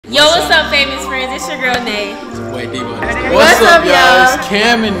Yo, what's up, famous friends? It's your girl, Nay. What's up, y'all? It's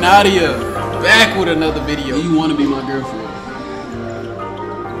Cam and Nadia back with another video. You want to be my girlfriend?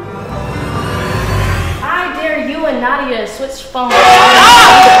 I dare you and Nadia to switch phones. No.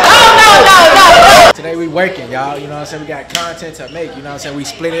 Today we working, y'all. You know what I'm saying? We got content to make. You know what I'm saying? We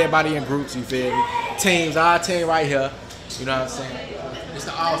split everybody in groups, you feel me? Teams, our team right here. You know what I'm saying? It's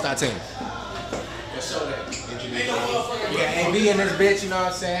the all-star team. Let's show that. You got AB in this bitch, you know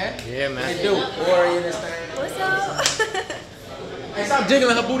what I'm saying? Yeah, man. They do. Ori in this thing. What's up? Hey, stop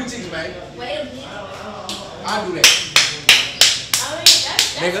jiggling her booty cheeks, man. Wait a minute. I'll do that. I mean,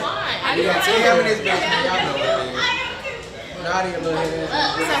 that's Nigga. fine. You got Cam in this bitch, man. Y'all know what it is. Nadia, little head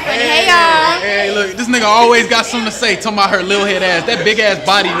ass. Hey, y'all. Hey, look, this nigga always got something to say. Talking about her little head ass. That big ass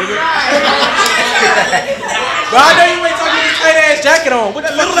body, nigga. But I know you ain't talking this tight ass jacket on. What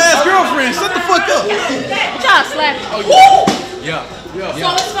That little ass girlfriend. Shut the fuck up. Y'all slapping. Oh, yeah.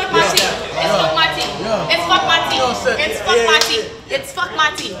 So it's fuck my teeth. It's fuck my teeth. It's fuck my teeth. It's fuck my teeth. It's fuck my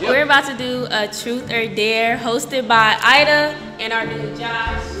teeth. We're about to do a truth or dare hosted by Ida and our dude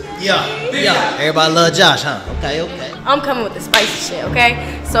Josh. Yeah. Everybody love Josh, huh? Okay. I'm coming with the spicy shit,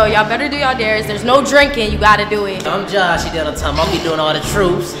 okay? So y'all better do y'all dares. There's no drinking. You gotta do it. I'm Josh. He did on time. I'll be doing all the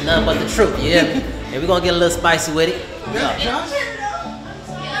truths, nothing but the truth. Yeah. And we're gonna get a little spicy with it. Yeah.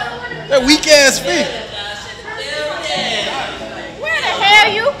 That weak ass feet. Where the hell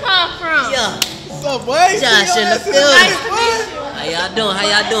you come from? Yeah. What's up, boy? Josh in the building. How y'all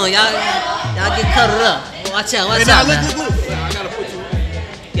doing? Y'all get cuddled up. Watch out. Hey, Now. look. I gotta put you.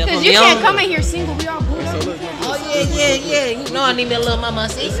 Because you can't come in here single. We all booed up. Oh yeah. You know I need me a little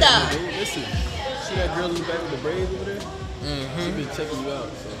mamacita. Listen, see that girl in the back with the braids over there? Mm-hmm. She been checking you out,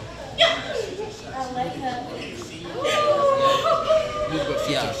 so. I like her. You need to go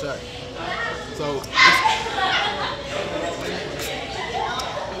shoot your shot. So,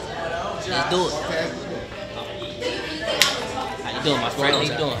 Let's do it. How you doing, my friend? How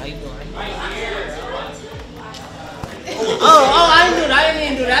you doing? Oh, I didn't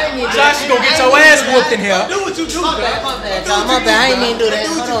mean to do that. Josh, you gonna get your ass whooped in here. do what you do, man. My bad. I didn't mean to do that.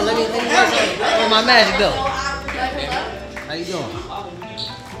 Hold on, let me where my magic go? How you doing?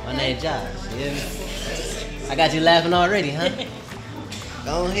 My name's Josh. Yeah. I got you laughing already, huh?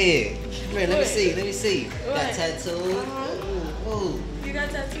 Go ahead. Come here, let me see. Got tattoos. Ooh. You got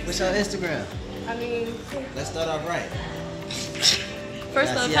tattoos? What's your Instagram? I mean, Let's start off right.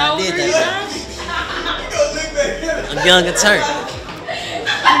 first off, See, how I old are did you? I'm young and turned.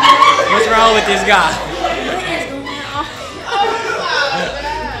 What's wrong with this guy?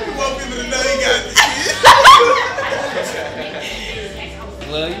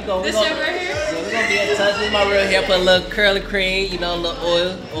 Well, This shit right here? we're gonna be in touch with my real hair. Put a little curly cream, you know, a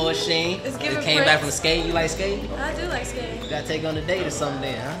little oil sheen. It's It giving came back from skating. You like skating? I do like skating. You gotta take on a date or something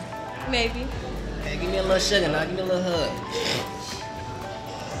then, huh? Maybe. Hey, give me a little sugar now. Give me a little hug.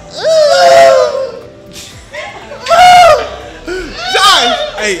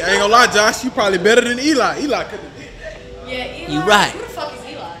 Josh! Hey, I ain't gonna lie, Josh. You probably better than Eli. Eli couldn't have did that. Yeah, Eli. You right. Who the fuck is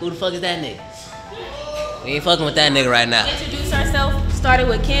Eli? Who the fuck is that nigga? We ain't fucking with that nigga right now. Introduce ourselves. Started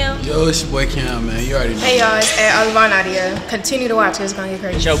with Kim. Yo, it's your boy Cam, man. You already know. Hey y'all, it's Oliver Nadia. Continue to watch, it's gonna get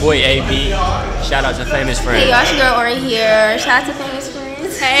crazy. It's your boy AB. Shout out to Famous Hey Friends. y'all, it's your girl Ori here. Shout out to Famous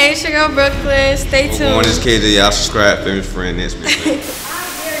Friends. Hey, it's your girl Brooklyn. Stay tuned. One is KJ. Y'all subscribe, Famous Friend next week. I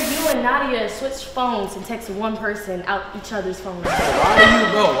dare you and Nadia to switch phones and text one person out each other's phones. Why do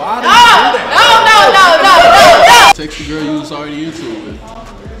you go? Why do you do that? No. Text the girl you was already into it with.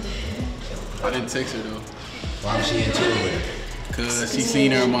 I didn't text her though. Why was she into it? Cause she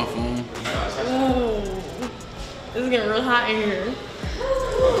seen her on my phone. Ooh. It's getting real hot in here.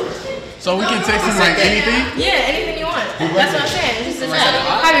 So we can text him like anything? Yeah, anything you want. That's what I'm saying. It's just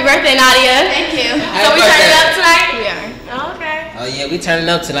happy birthday, Nadia. Thank you. So we birthday. turning up tonight? Yeah. Oh, okay. Oh yeah, we turning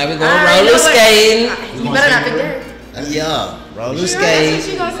up tonight. We going Alright, roller you know what? skating. You better not forget. Yeah, roller That's what skating.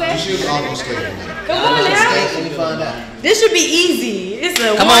 she gonna say. Come on Roller now. skating. Let me find out. This should be easy. It's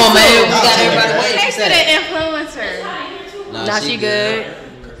a Come one, on, man. two. We got everybody waiting. Next to the influencer. Nah, she good.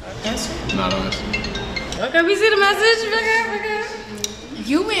 Not honestly. Okay, we see the message. Okay.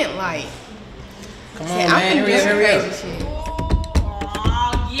 You went like, Come on, I'm man. gonna do some Hurry up. crazy shit. Oh,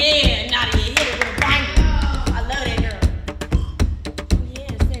 yeah. Nadia, hit it with a banger. I love that girl. Yeah,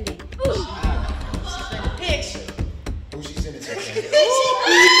 send it. Ooh. Send a picture. Who she sent it to?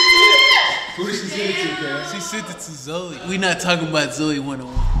 Who did she send it to, girl? She sent it to Zoe. We not talking about Zoe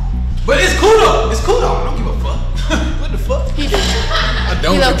 101. But it's cool though. I don't give a fuck. What the fuck? He do. I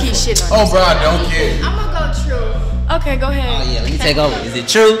don't He low give key a shit fuck. on Oh, bro, I don't care. I'm gonna go true. Okay, go ahead. Oh yeah, let me take over. Is it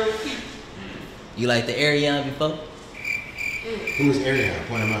true? You like the Ariana before? Who's Ariel?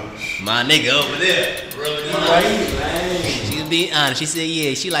 Point him out. My nigga over there. She was being honest. She said,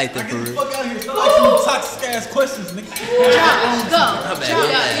 yeah, she liked the food. Get the fuck out of here. Stop asking them toxic ass questions, nigga. Go.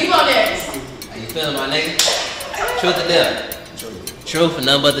 You on there. How you feeling, my nigga? Truth or dare? Truth and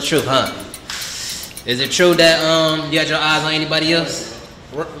nothing but the truth, huh? Is it true that you got your eyes on anybody else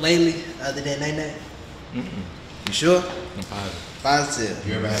lately other than Nene? You sure? I'm positive. Positive.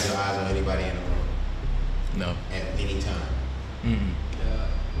 You ever had your eyes on anybody in the room? No. At any time?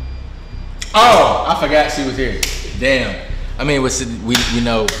 Oh, I forgot she was here. Damn. I mean, we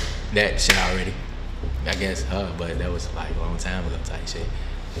know that shit already. I guess her, but that was like a long time ago type shit.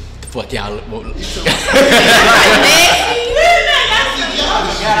 The fuck y'all?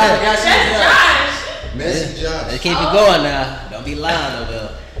 Messy Josh. Let's keep it going now. Don't be lying over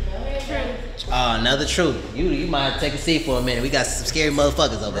there. Another truth. You might take a seat for a minute. We got some scary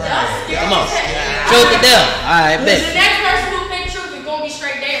motherfuckers over there. Come on. Truth or dare? Alright, The bet. next person who pick truth is gonna be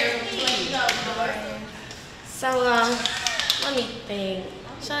straight there. So, let me think.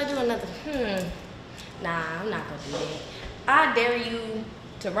 Should I do another? Nah, I'm not gonna do that. I dare you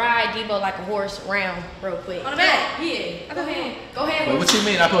to ride Debo like a horse around real quick. On the back? Yeah. Go ahead. Go ahead. Wait, what you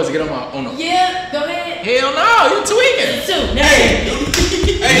mean? I'm supposed to get on the? Yeah, go ahead. Hell no, you tweaking. Two.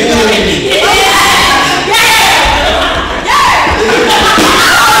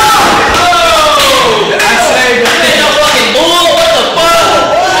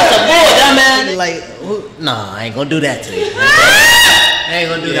 Nah, I ain't gonna do that to you. I ain't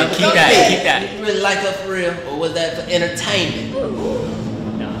gonna do that. Keep that. You really like her for real, or was that for entertainment?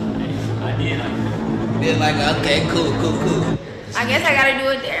 I did. Did like, okay, cool. I guess I gotta do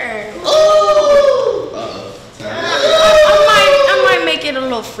it there. Ooh. I might make it a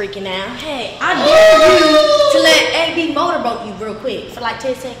little freaky now. Hey, I dare you to let AB motorboat you real quick for like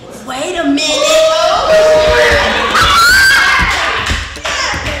 10 seconds. Wait a minute.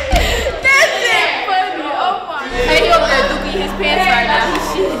 Hey, he over there dookie his pants right now.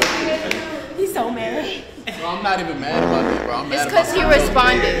 He's so mad. Bro, I'm not even mad about that, bro. I'm mad It's because he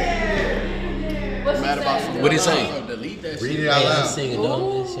responded. I'm mad about something. What'd he say? Delete that Read shit. it out loud. Singing,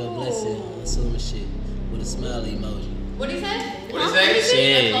 don't miss your blessing. Assuming shit with a smiley emoji. What'd he say?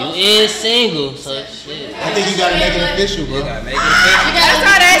 Shit, you is single, so shit. I think you gotta make it official, bro. Gotta make it official. That's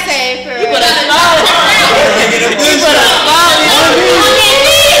how they say for You put a smiley. You put a smiley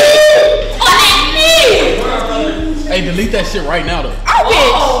Hey, delete that shit right now, though.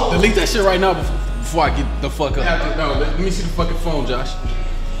 Delete that shit right now before I get the fuck up. No, let me see the fucking phone, Josh.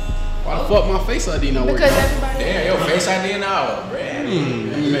 Why the fuck my Face ID not working? because everybody. Damn, your Face ID now, bro. Let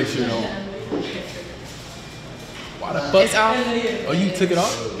me make sure though. Why the fuck? It's off. Oh, you took it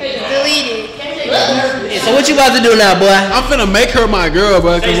off? Deleted. So what you about to do now, boy? I'm finna make her my girl,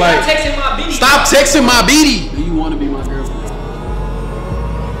 bro. Cause like, texting my BD. stop texting my BD. Do you want to be my girl?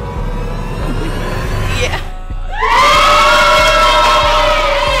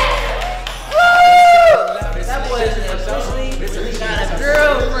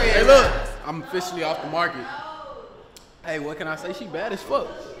 Hey, look, I'm officially off the market. Hey, what can I say? She bad as fuck.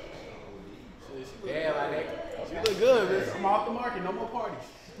 She look good, bitch. I'm off the market. No more parties.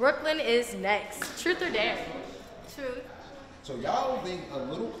 Brooklyn is next. Truth or dare? Truth. So y'all think a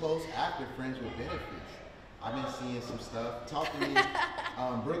little close after friends with benefits? I've been seeing some stuff. Talk to me,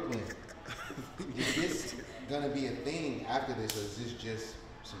 Brooklyn. Is this gonna be a thing after this, or is this just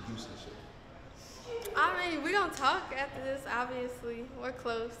some Houston shit? I mean, we don't talk after this, obviously. We're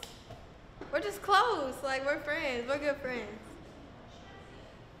close. We're just close. Like, we're friends. We're good friends.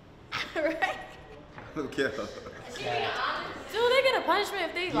 Right? Okay. Do they get a punishment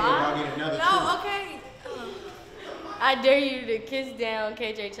if they lie? No, okay. I dare you to kiss down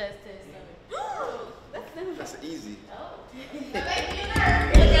KJ chest to his stomach. That's easy.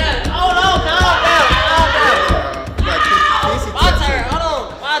 Hold on, calm down. My turn, hold on.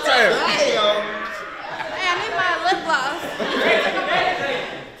 My turn. Hey, I need my lip gloss.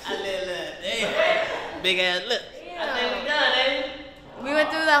 Big ass lip. I think we done, ain't we? We went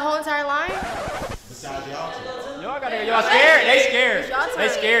through that whole entire line? Besides y'all two. Y'all scared? They scared. They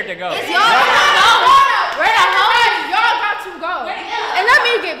scared to go. It's y'all got to go. Where the hell is y'all got to go? And let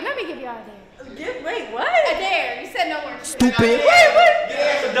me give y'all a dare. Wait, what? A dare. You said no more. Stupid.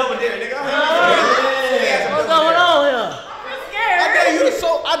 That's a double dare, nigga. What's going on here?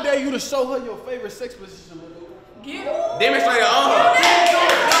 I dare you to show her your favorite sex position. Demonstrate it on her.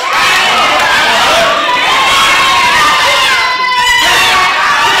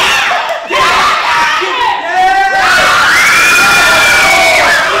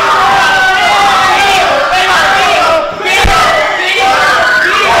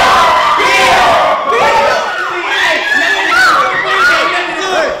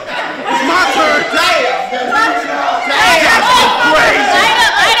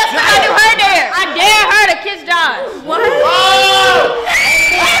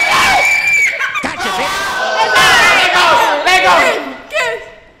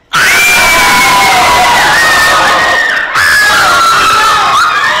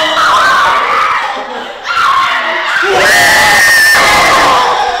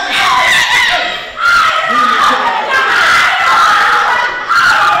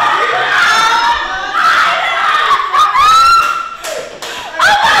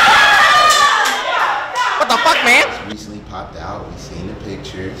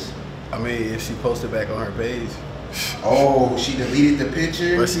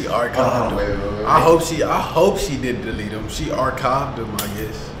 picture. But she archived them. Wait. I hope she didn't delete them. She archived them, I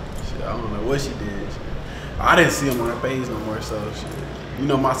guess. Shit, I don't know what she did. I didn't see them on her page no more, so shit. You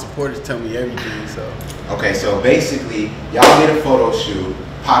know, my supporters tell me everything, so. Okay, so basically, y'all did a photo shoot,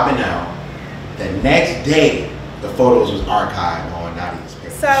 popping out. The next day, the photos was archived on Nadia's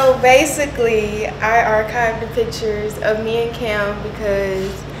page. So basically, I archived the pictures of me and Cam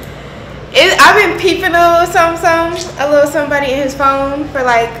because I've been peeping a little somebody in his phone for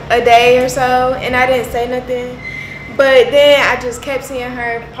like a day or so, and I didn't say nothing. But then I just kept seeing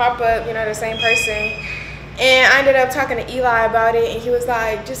her pop up, you know, the same person. And I ended up talking to Eli about it, and he was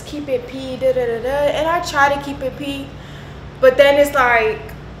like, just keep it P, da-da-da-da. And I try to keep it P, but then it's like,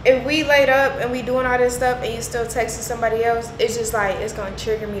 if we laid up and we doing all this stuff and you still texting somebody else, it's just like, it's gonna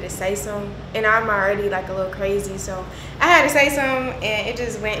trigger me to say something. And I'm already like a little crazy, so I had to say something and it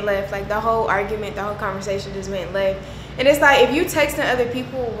just went left. Like the whole argument, the whole conversation just went left. And it's like, if you texting other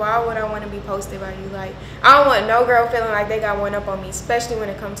people, why would I want to be posted by you? Like, I don't want no girl feeling like they got one up on me, especially when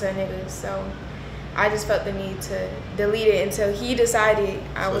it comes to a nigga. So I just felt the need to delete it until he decided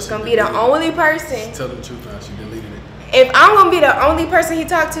I was gonna be the only person. Tell the truth now, she deleted it. If I'm gonna be the only person he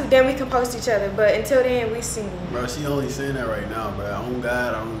talked to, then we can post each other. But until then, we single. Bro, she only saying that right now, bro. Oh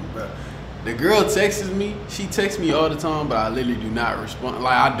God, bro. The girl texts me. She texts me all the time, but I literally do not respond.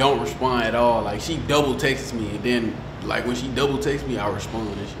 Like, I don't respond at all. Like, she double texts me, and then like when she double texts me, I respond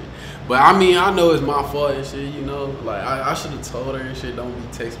and shit. But I mean, I know it's my fault and shit, you know. Like, I should have told her and shit, don't be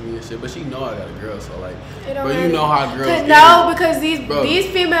texting me and shit. But she know I got a girl, so like, but you know how girls. No, because these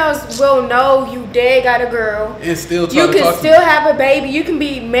females will know you dead got a girl. And still try you to can talk still have a baby. You can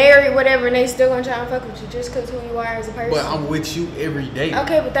be married, whatever, and they still gonna try and fuck with you just because who you are as a person. But I'm with you every day.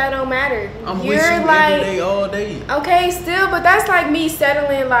 Okay, but that don't matter. I'm with you every day, all day. Okay, still, but that's like me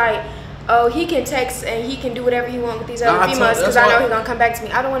settling like, oh, he can text and he can do whatever he wants with these other females because I know he's gonna come back to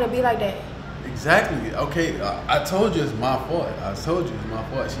me. I don't want to be like that. Exactly. Okay, I told you it's my fault. I told you it's my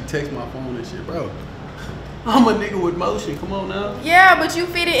fault. She texts my phone and shit, bro. I'm a nigga with motion. Come on now. Yeah, but you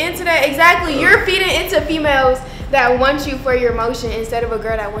feed it into that. Exactly. You're feeding into females that want you for your motion instead of a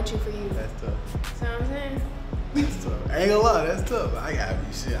girl that wants you for you. That's tough. See what I'm saying? That's tough. I ain't gonna lie, that's tough. I gotta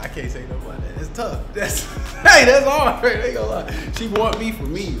be shit. I can't say no about that. That's tough. That's hey, that's hard. I ain't gonna lie. She want me for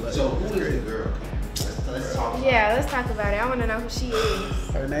me. Like, so who is the girl? Let's talk about let's talk about it. I wanna know who she is.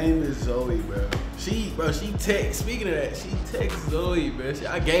 Her name is Zoe, bro. She texts, speaking of that, she texts Zoe, bro.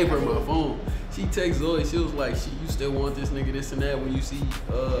 I gave her my phone. She texts Zoe, she was like, you still want this nigga, this and that, when you see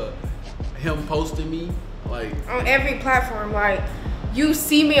him posting me? Like, on every platform, like, you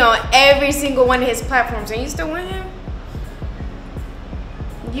see me on every single one of his platforms, and you still want him?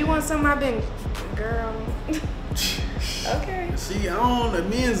 You want something I've been, girl. Okay. See, I don't,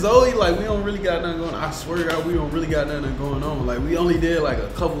 me and Zoe, like, we don't really got nothing going on. I swear to God, we don't really got nothing going on. Like, we only did like a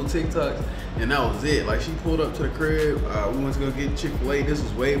couple of TikToks, and that was it. Like, she pulled up to the crib. We went to go get Chick-fil-A. This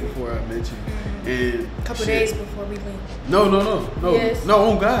was way before I met you. And a couple days before we leave. No. Yes.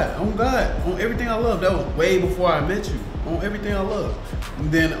 No, on God. On everything I love. That was way before I met you. On everything I love.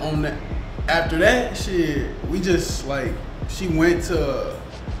 And then on that, after that shit, we just like, she went to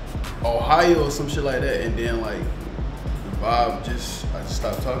Ohio or some shit like that, and then like the vibe I just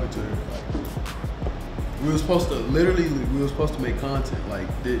stopped talking to her. Like, we were supposed to make content like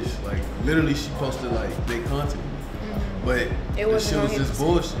this. Like, literally, she supposed to like make content, but it the shit was just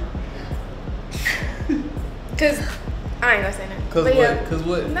bullshit. Cause I ain't gonna say that. Cause what? Cause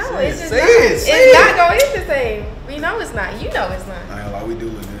what? No, say it's just it. It's not gonna hit the same. We know it's not. You know it's not. I ain't gonna lie, we do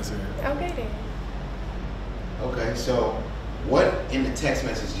look this here. Okay then. Okay, so what in the text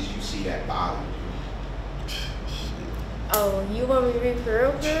message did you see that bothered you? Oh, you want me to be for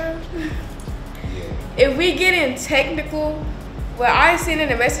real, girl? Yeah. If we get in technical, what I seen in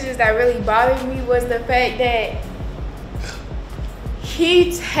the messages that really bothered me was the fact that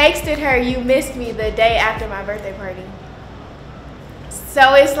he texted her, "You missed me," the day after my birthday party.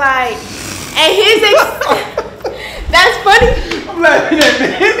 So it's like, and that's funny. I'm laughing at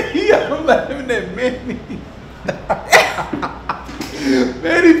Manny. I'm laughing at Manny.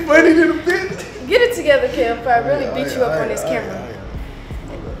 Manny funny to the bitch. Get it together, Kim, before I really beat you up on this camera.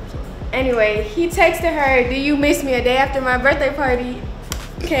 Anyway, he texted her, "Do you miss me?" a day after my birthday party.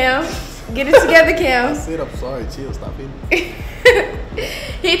 Cam, get it together, Cam. I said I'm sorry, chill, stop it.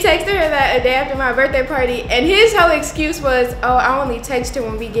 He texted her that a day after my birthday party, and his whole excuse was, "Oh, I only text her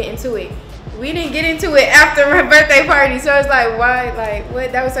when we get into it." We didn't get into it after my birthday party, so it's like, why? Like,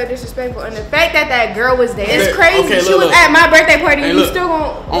 what? That was so disrespectful. And the fact that girl was there, it's crazy. Okay, she was at my birthday party, and you still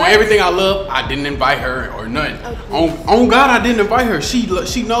gonna on everything I love. I didn't invite her or nothing. Okay. On God, I didn't invite her. She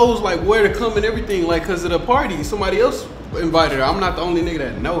knows like where to come and everything, like, cause of the party. Somebody else invited her. I'm not the only nigga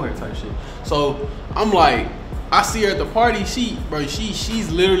that know her type shit. So I'm like, I see her at the party. She's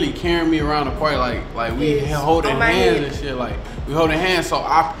literally carrying me around the party like we holding hands and shit. Like we holding hands. So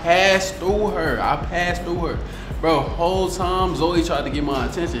I passed through her. Bro, whole time Zoe tried to get my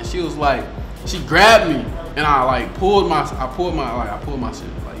attention. She was like, she grabbed me and I pulled my shit.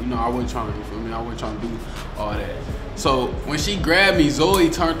 Like, you know, I wasn't trying to, you feel me? I wasn't trying to do all that. So when she grabbed me, Zoe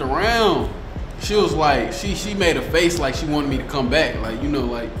turned around. She was like, she made a face like she wanted me to come back. Like, you know,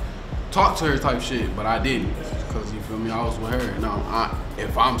 like talk to her type shit, but I didn't. Cause you feel me, I was with her. Now,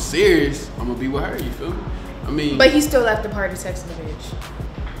 if I'm serious, I'm gonna be with her. You feel me? I mean, but he still left the party texting the bitch.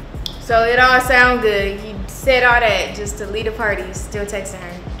 So it all sound good. He said all that just to leave the party, still texting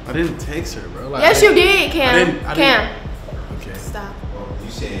her. I didn't text her, bro. Like, yes, you did, Cam. Cam. Okay. Stop. Well, he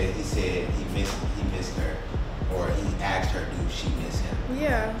said he missed her, or he asked her, do she miss him?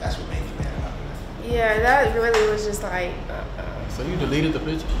 Yeah. That's what made you mad about that. Yeah, that really was just like. So you deleted the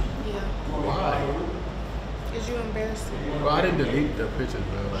picture? Yeah. Why? Cause you embarrassed me. Bro, I didn't delete the picture,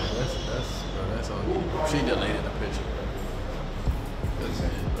 bro. Like that's all. She deleted the picture.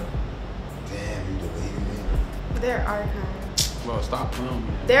 Damn, you deleted it. They're archived. Bro, stop playing with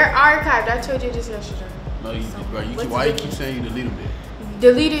me. They're archived. I told you this yesterday. No, you, bro. Why you keep saying you deleted it?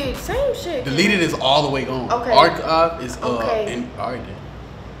 Deleted, same shit. Deleted is all the way gone. Okay. Archive is okay. All right then.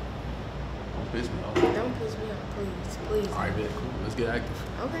 Don't piss me off. Don't piss me off, please. All right, man, cool. Let's get active.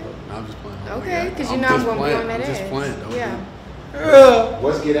 Okay. No, I'm just playing. Okay, because you know I'm gonna be on that ass. I'm just playing. Don't yeah.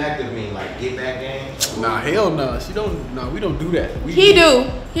 What's get active mean? Like get back game? Nah, hell no. She don't. No, we don't do that. He do.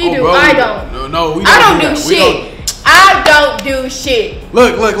 Bro, I don't. No, we don't. I don't do shit. I don't do shit.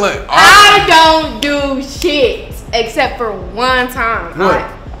 Look. I don't do shit except for one time.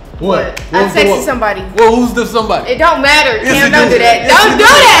 What? I texted somebody. Well, who's the somebody? It don't matter. Cam, don't do that. Don't do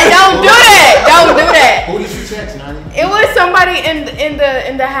that. Don't do that. Who did you text, Nadia? It was somebody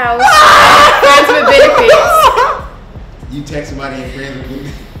in the house. Friends with benefits. You text somebody in friends with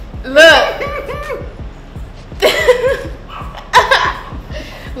benefits?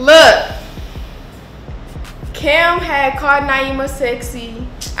 Look. Cam had called Naima sexy.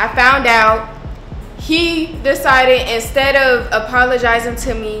 I found out. He decided instead of apologizing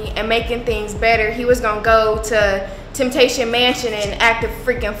to me and making things better, he was gonna go to Temptation Mansion and act a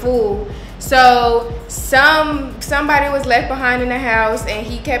freaking fool. So somebody was left behind in the house and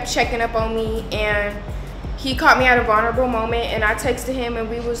he kept checking up on me and he caught me at a vulnerable moment and I texted him and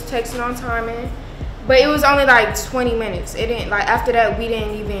we was texting on timing. But it was only like 20 minutes. It didn't, like, after that we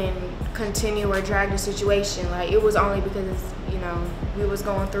didn't even continue or drag the situation. Like, it was only because, you know, we was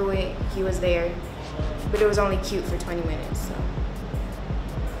going through it, he was there. But it was only cute for 20 minutes. So.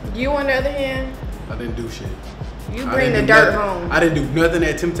 You, on the other hand, I didn't do shit. You bring the dirt home. I didn't do nothing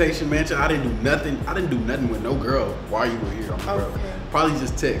at Temptation Mansion. I didn't do nothing with no girl while you were here. Okay. Probably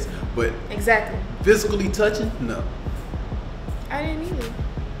just text. But exactly. Physically touching? No. I didn't either.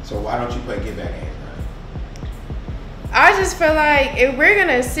 So why don't you play get back game? I just feel like if we're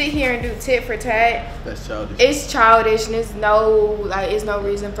gonna sit here and do tit for tat, that's childish. It's childish and it's no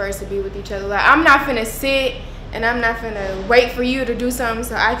reason for us to be with each other. Like, I'm not finna sit and I'm not finna wait for you to do something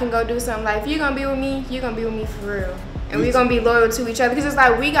so I can go do something. Like, if you're gonna be with me, you're gonna be with me for real. And we're gonna be loyal to each other. Because it's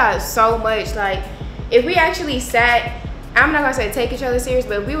like, we got so much, like, if we actually sat, I'm not gonna say take each other serious,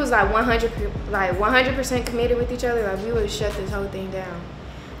 but if we was like 100% committed with each other, like, we would shut this whole thing down.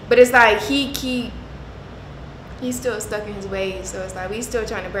 But it's like, he's still stuck in his ways, so it's like we still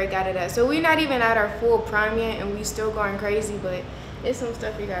trying to break out of that. So we're not even at our full prime yet, and we still going crazy, but it's some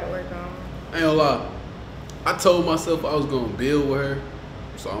stuff we gotta work on. I ain't gonna lie. I told myself I was gonna build with her,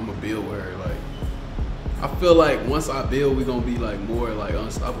 so I'm gonna build with her. Like, I feel like once I build, we gonna be like more like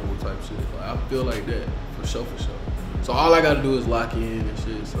unstoppable type shit. Like, I feel like that for sure. So all I gotta do is lock in and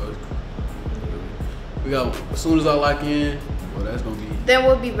shit. So we got, as soon as I lock in, well, that's gonna be. Then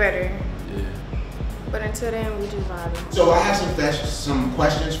we'll be better. Yeah. But until then, we just vibing. So I have some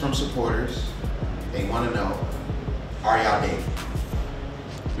questions from supporters. They want to know, are y'all dating?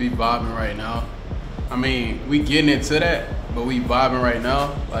 We vibing right now. I mean, we getting into that, but we vibing right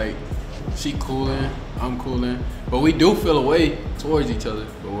now. Like, she cooling, I'm cooling, but we do feel a way towards each other.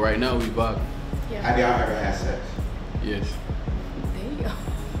 But right now, we vibing. Yeah. Have y'all ever had sex? Yes. Damn.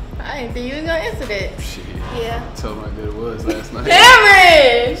 I didn't think you was gonna answer that. Shit. Yeah. Tell them how good it was last night.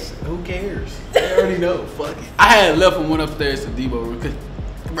 Cameron! Who cares? They already know. Fuck it. I had left and went upstairs to Debo room because,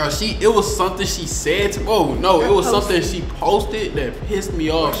 bro, it was something she said to. Oh no, it was something she posted that pissed me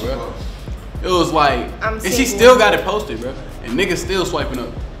off, bro. It was like, and she still got it posted, bro, and niggas still swiping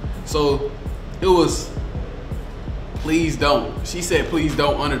up. So it was, please don't. She said, please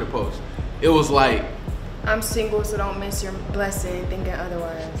don't under the post. It was like, I'm single, so don't miss your blessing thinking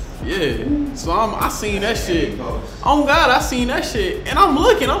otherwise. Yeah. So I seen that shit. Oh God, I seen that shit, and I'm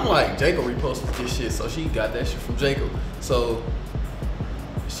looking. I'm like, Jacob reposted this shit, so she got that shit from Jacob. So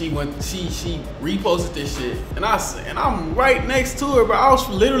she reposted this shit, and I'm right next to her, bro. I was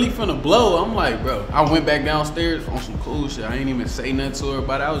literally finna blow. I'm like, bro. I went back downstairs on some cool shit. I ain't even say nothing to her,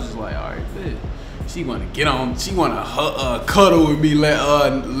 but I was just like, all right, bitch. She wanna get on. She wanna cuddle with me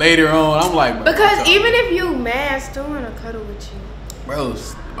later on. I'm like, bro, because even if you mad, I still wanna cuddle with you. Bro,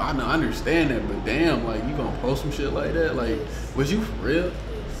 I understand that, but damn, like you gonna post some shit like that? Like, was you for real?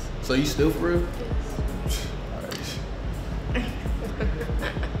 Yes. So you still for real? Yes. All right.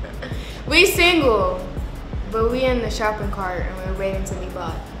 We single, but we in the shopping cart and we're waiting to be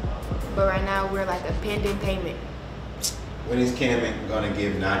bought. But right now we're like a pending payment. When is Cam gonna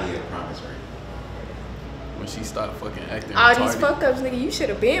give Nadia a promise ring? When she stopped fucking acting all retarded. These fuck ups, nigga, you should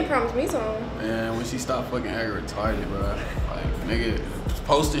have been promised me something. Man, when she stopped fucking acting retarded, bro. Like, nigga,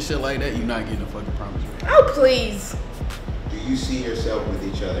 posting shit like that, you not getting a fucking promise ring. Oh, please. Do you see yourself with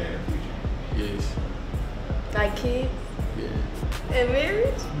each other in the future? Yes. Like kids? Yeah. And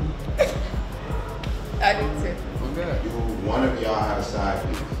marriage? I do too. Okay. Do one of y'all have a side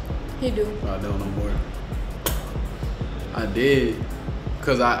piece? He do. I don't no more. I did.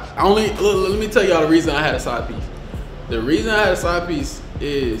 Cause let me tell y'all the reason I had a side piece. The reason I had a side piece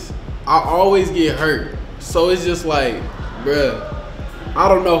is I always get hurt. So it's just like, bruh, I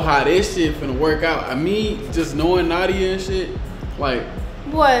don't know how this shit finna work out. I mean, just knowing Nadia and shit, like.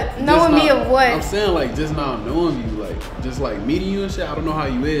 What? Knowing me of what? I'm saying like just now knowing you, like just like meeting you and shit. I don't know how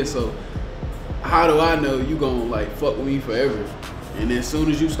you is, so how do I know you gonna like fuck with me forever? And then as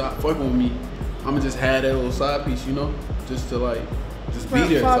soon as you stop fucking with me, I'ma just have that little side piece, you know, just to like. Just be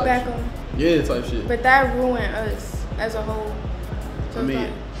there. Fall back on. Yeah, type shit. But that ruined us as a whole. So I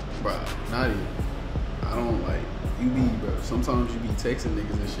mean, bro, Nadia, I don't like you be, bro. Sometimes you be texting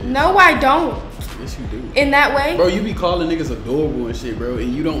niggas and shit. No, I don't. Yes, you do. In that way, bro, you be calling niggas adorable and shit, bro,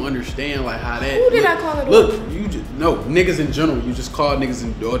 and you don't understand like how that. Who did I call adorable? Look, you just no niggas in general. You just call niggas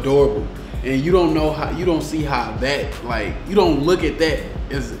adorable, and you don't know how. You don't see how that like. You don't look at that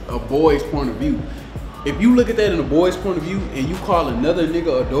as a boy's point of view. If you look at that in a boy's point of view and you call another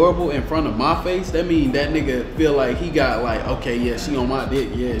nigga adorable in front of my face, that means that nigga feel like he got like, okay, yeah, she on my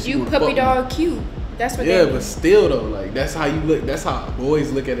dick, yeah, she you puppy dog cute. That's what. Yeah, but still though, like that's how you look. That's how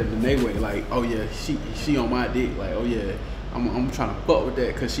boys look at it in their way. Like, oh yeah, she on my dick. Like, oh yeah, I'm trying to fuck with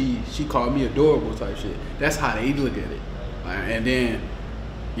that because she called me adorable type shit. That's how they look at it. Like, and then,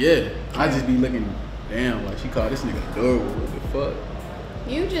 yeah, I just be looking, damn, like she called this nigga adorable. What the fuck?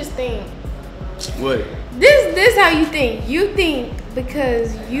 You just think. What? This how you think. You think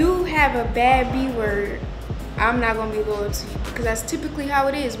because you have a bad B word, I'm not gonna be loyal to you. Because that's typically how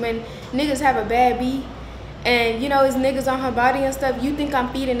it is. When niggas have a bad B and you know it's niggas on her body and stuff, you think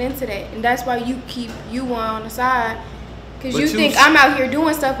I'm feeding into that. And that's why you keep you one on the side. Because you think I'm out here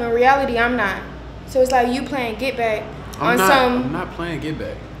doing stuff, in reality I'm not. So it's like you playing get back I'm not playing get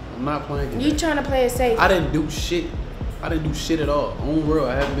back. I'm not playing get back. You trying to play it safe. I didn't do shit. I didn't do shit at all. On real,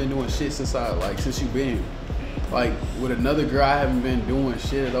 I haven't been doing shit since you been. Like, with another girl, I haven't been doing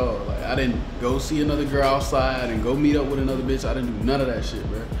shit at all. Like, I didn't go see another girl outside and go meet up with another bitch. I didn't do none of that shit,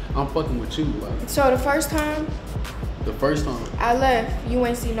 bro. I'm fucking with you. Like. So the first time I left, you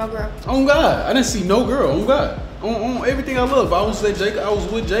ain't see no girl. Oh God, I didn't see no girl. Oh God, on everything I love. I was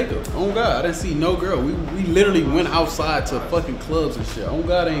with Jacob. Oh God, I didn't see no girl. We literally went outside to fucking clubs and shit. Oh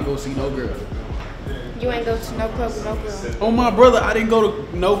God, I ain't go see no girl. You ain't go to no club with no girl. Oh my brother, I didn't go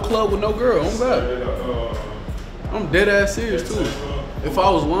to no club with no girl. Oh God, I'm dead ass serious too. If I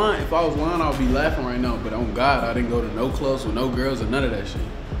was lying, I'd be laughing right now. But on God, I didn't go to no clubs with no girls or none of that shit.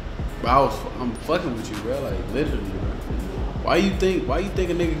 But I'm fucking with you, bro. Like literally, bro. Why you think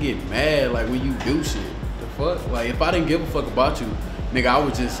a nigga get mad like when you do shit? The fuck? Like if I didn't give a fuck about you, nigga, I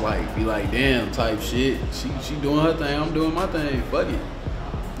would just like be like, damn, type shit. She doing her thing, I'm doing my thing. Fuck it.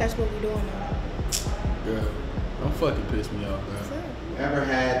 That's what we doing now. Girl, don't fucking piss me off, bro. You ever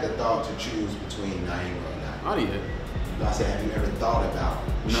had the thought to choose between Naima and Nadia? Not yet. I said, have you ever thought about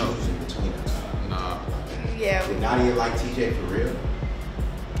choosing between them? Nah. Yeah. Did Nadia like TJ for real?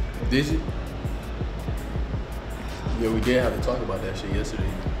 Did you? Yeah, we did have to talk about that shit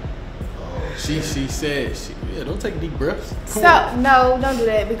yesterday. Oh, she said, don't take deep breaths. No, don't do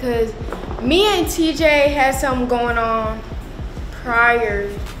that because me and TJ had something going on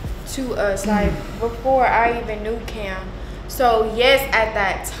prior to us, like before I even knew Cam. So yes, at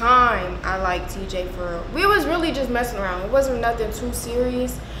that time I liked TJ for real. We was really just messing around. It wasn't nothing too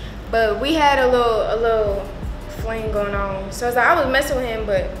serious, but we had a little fling going on. So it's like I was messing with him,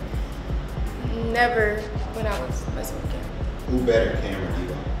 but Never when I was messing with Cam. Who better, Cam or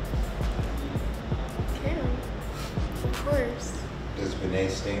Devo? Cam, of course. Does Benet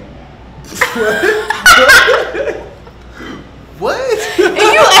stink? What? And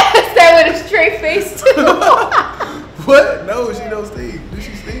you asked that with a straight face too. What? No, she don't stink. Do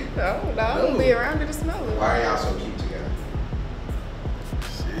she stink? No, I don't be around her to smell it. Why are y'all so cute together?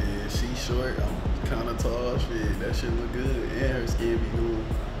 Shit, she's short. I'm kind of tall. Shit, that shit look good. And her skin be cool.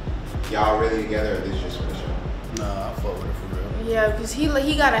 Y'all really together or this just for the show? Nah, I fuck with her for real. Yeah, because he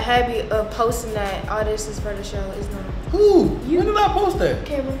got a habit of posting that all this is for the show. It's not. Who? When did I post that?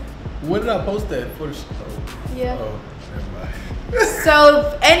 Cameron. When did I post that for the show? Yeah. Oh, never mind. So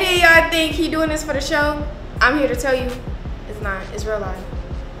if any of y'all think he doing this for the show, I'm here to tell you, it's not. It's real life.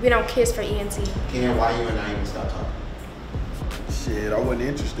 We don't kiss for ENT. Ken, why you and I even stop talking? Shit, I wasn't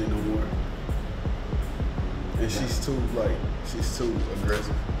interested no more. And she's too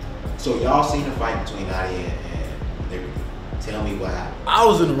aggressive. So y'all seen the fight between Nadia and Liberty. Tell me what happened. I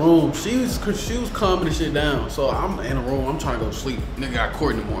was in the room. She was calming the shit down. So I'm in the room. I'm trying to go to sleep. Nigga got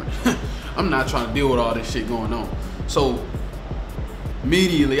court in the morning. I'm not trying to deal with all this shit going on. So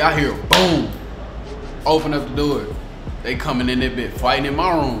immediately I hear boom. Open up the door. They coming in that bit fighting in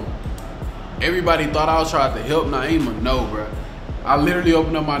my room. Everybody thought I was trying to help Naima. No, bro. I literally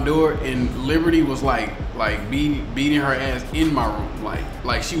opened up my door and Liberty was like beating her ass in my room.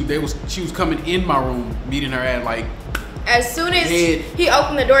 Like she was coming in my room beating her ass like. As soon as he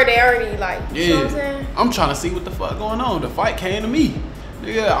opened the door, they already like, you know what I'm saying? I'm trying to see what the fuck going on. The fight came to me.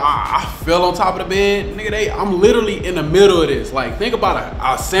 Nigga, I fell on top of the bed. Nigga, I'm literally in the middle of this. Like, think about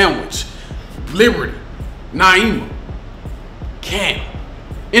a sandwich. Liberty, Naima, Cam.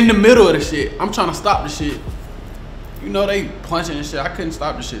 In the middle of the shit. I'm trying to stop the shit. You know they punching and shit. I couldn't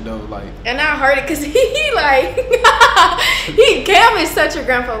stop the shit though. Like, and I heard it because Cam is such a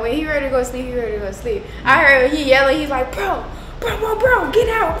grandpa. When he ready to go to sleep, he ready to go to sleep. I heard he yelling. He's like, bro, get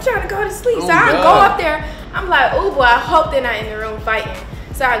out. I'm trying to go to sleep. Oh, so I go up there. I'm like, oh boy, I hope they're not in the room fighting.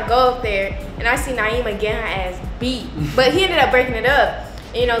 So I go up there and I see Naima getting her ass beat. But he ended up breaking it up.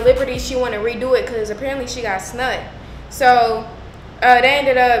 And, you know, Liberty, she wanted to redo it because apparently she got snuck. So they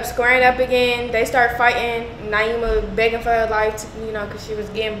ended up squaring up again. They started fighting. Naima begging for her life, because she was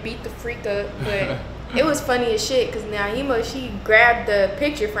getting beat the freak up. But it was funny as shit because Naima, she grabbed the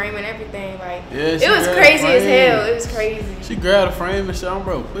picture frame and everything. Like, it was crazy as hell. It was crazy. She grabbed a frame and shit.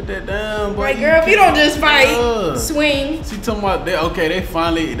 Bro, put that down, boy. Like, girl, if you don't just fight, swing. She talking about they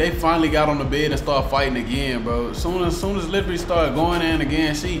finally got on the bed and started fighting again, bro. As soon as Liberty started going in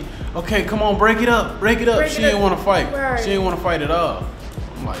again, okay, come on, break it up. She didn't want to fight. Right. She didn't want to fight at all.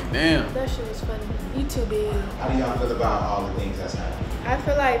 I'm like, damn. That shit was funny. You too big. How do y'all feel about all the things that's happening? I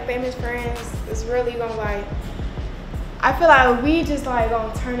feel like Famous Friends is really gonna I feel like we just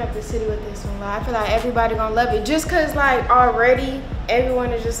gonna turn up the city with this one. Like, I feel like everybody gonna love it just cause already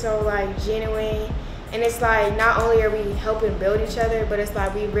everyone is just so genuine, and it's not only are we helping build each other, but it's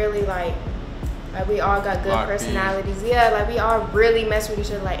we really we all got good personalities. Yeah, we all really mess with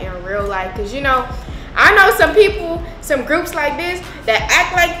each other in real life. Cause I know some people, some groups like this that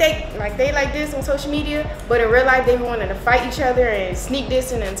act like they like this on social media, but in real life they be wanting to fight each other and sneak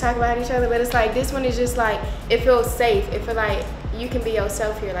this and talk about each other. But it's this one is just it feels safe. It feels like you can be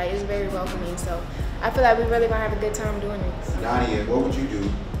yourself here. It's very welcoming. So I feel like we really gonna have a good time doing this. Nadia, what would you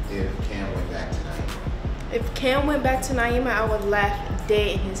do if Cam went back to Naima? If Cam went back to Naima, I would laugh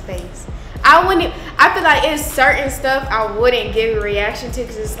dead in his face. I wouldn't. I feel like it's certain stuff I wouldn't give a reaction to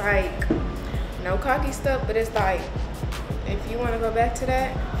because it's no cocky stuff, but it's if you want to go back to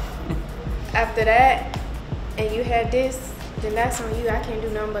that, after that, and you had this, then that's on you. I can't do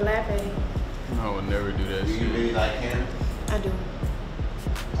nothing but laugh at you. I would never do that shit. Do you really like him? I do.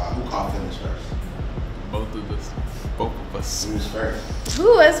 Who caught feelings first? Both of us. Who was first?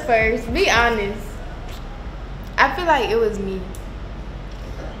 Who was first? Be honest. I feel like it was me.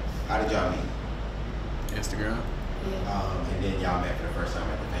 Okay. How did y'all meet? Instagram. Yeah. And then y'all met for the first time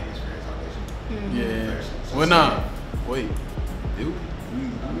at the Famous Friends audition. Yeah. Well, nah. Wait.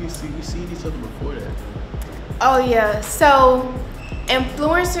 We seen each other before that. Oh yeah. So,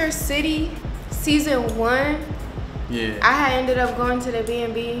 Influencer City season 1. Yeah. I had ended up going to the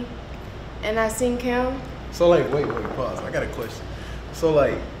B&B, and I seen Cam. So wait, pause. I got a question. So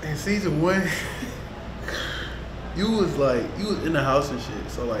in season 1, you was in the house and shit.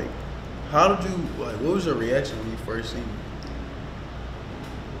 So how did you what was your reaction when you first seen me?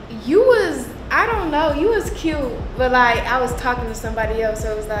 You was, I don't know, you was cute, but I was talking to somebody else,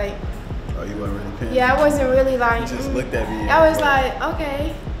 so it was oh, you wasn't really paying? Yeah, I wasn't really You just looked at me. I was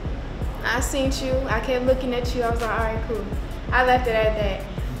okay, I seen you. I kept looking at you. I was all right, cool. I left it at that.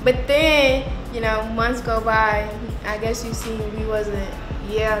 But then, you know, months go by. I guess you see we wasn't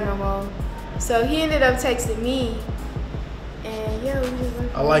no more. So he ended up texting me. And yeah, we just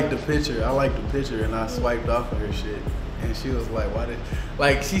went. I like the picture. And I swiped off of her shit. And she was like, why did,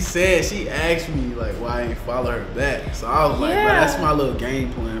 like she said, she asked me like why I ain't follow her back. So I was like, bro, that's my little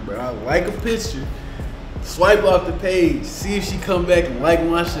game plan, bro. I like a picture, swipe off the page, see if she come back and like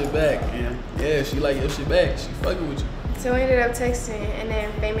my shit back. And yeah, if she like your shit back, she fucking with you. So we ended up texting, and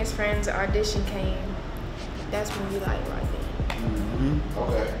then Famous Friends audition came. That's when we like right there.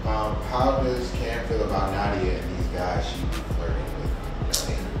 Okay. How does Cam feel about Nadia and these guys she be flirting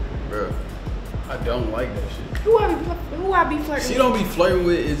with? Bro, I don't like that shit. Who I be flirting with? She don't be flirting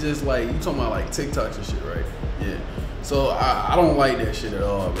with. It's just like you talking about like TikToks and shit, right? Yeah. So I don't like that shit at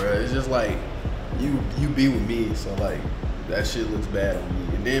all, bro. It's just like you be with me, so like that shit looks bad on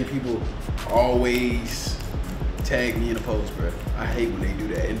me. And then people always tag me in a post, bro. I hate when they do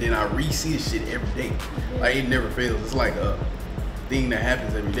that. And then I re-see this shit every day. Like it never fails. It's like a thing that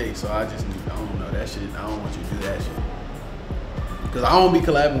happens every day. So I don't know that shit. I don't want you to do that shit. Cause I don't be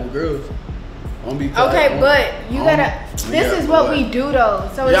collabing with girls. Okay, but you gotta. This is what we do though.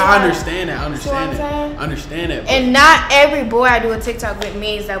 So yeah, I like, understand that. I understand that. And not every boy I do a TikTok with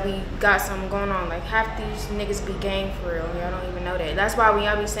means that we got something going on. Like half these niggas be gang for real. Y'all don't even know that. That's why when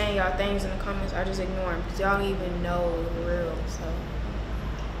y'all be saying y'all things in the comments, I just ignore them because y'all don't even know the real. So.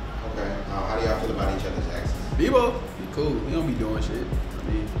 Okay. How do y'all feel about each other's exes? Debo, he cool. He don't be doing shit.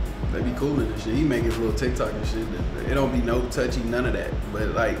 I mean, they be cool and shit. He make his little TikTok and shit. It don't be no touchy, none of that.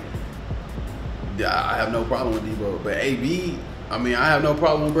 But like. I have no problem with Debo, but AB, I mean, I have no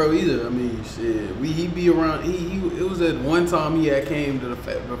problem with bro either. I mean, shit, he be around. It was at one time he had came to the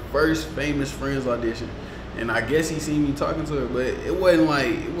first Famous Friends audition, and I guess he seen me talking to her, but it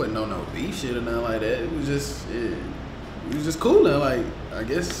wasn't no beef shit or nothing like that. It was just cool and like I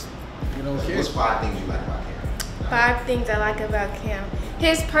guess you don't care. What's 5 things you like about Cam? 5 things I like about Cam.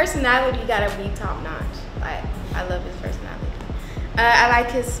 His personality gotta be top notch. Like I love his personality. I like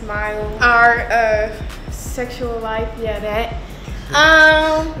his smile. Our sexual life, that.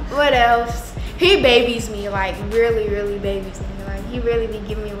 What else? He babies me, like really, really babies me. Like he really be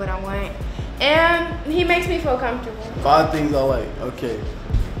giving me what I want, and he makes me feel comfortable. 5 things I like. Okay,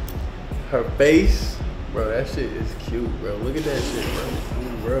 her face, bro. That shit is cute, bro. Look at that shit,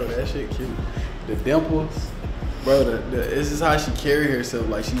 bro. That shit cute. The dimples, bro. This is how she carry herself.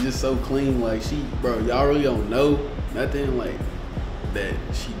 Like she's just so clean. Like bro. Y'all really don't know nothing like that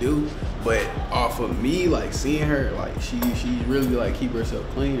she do, but off of me, like seeing her, like she really like keep herself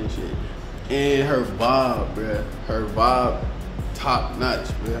clean and shit. And her vibe, bruh. Her vibe, top notch,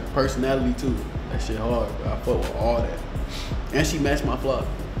 bruh. Personality too. That shit hard, bro. I fuck with all that. And she matched my vlog.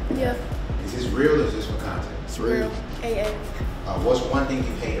 Yeah. Is this real or is this for content? It's real. AA. What's one thing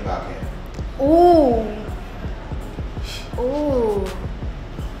you hate about Cam? Ooh.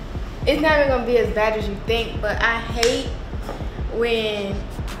 It's not even gonna be as bad as you think, but I hate when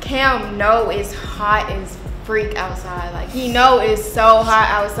Cam know it's hot as freak outside. Like he know it's so hot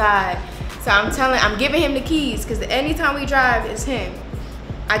outside. So I'm giving him the keys because anytime we drive, it's him.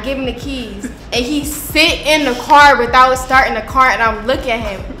 I give him the keys and he sit in the car without starting the car, and I'm looking at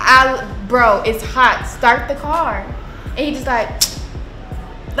him. Bro, it's hot. Start the car. And he just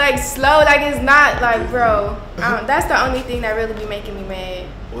like slow, like it's not like, bro. That's the only thing that really be making me mad.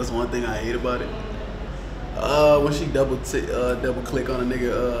 What's one thing I hate about it? When she double click on a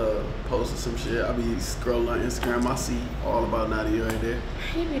nigga post or some shit, I be scrolling on Instagram, I see all about Nadia right there.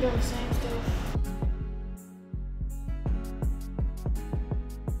 He be doing the same stuff.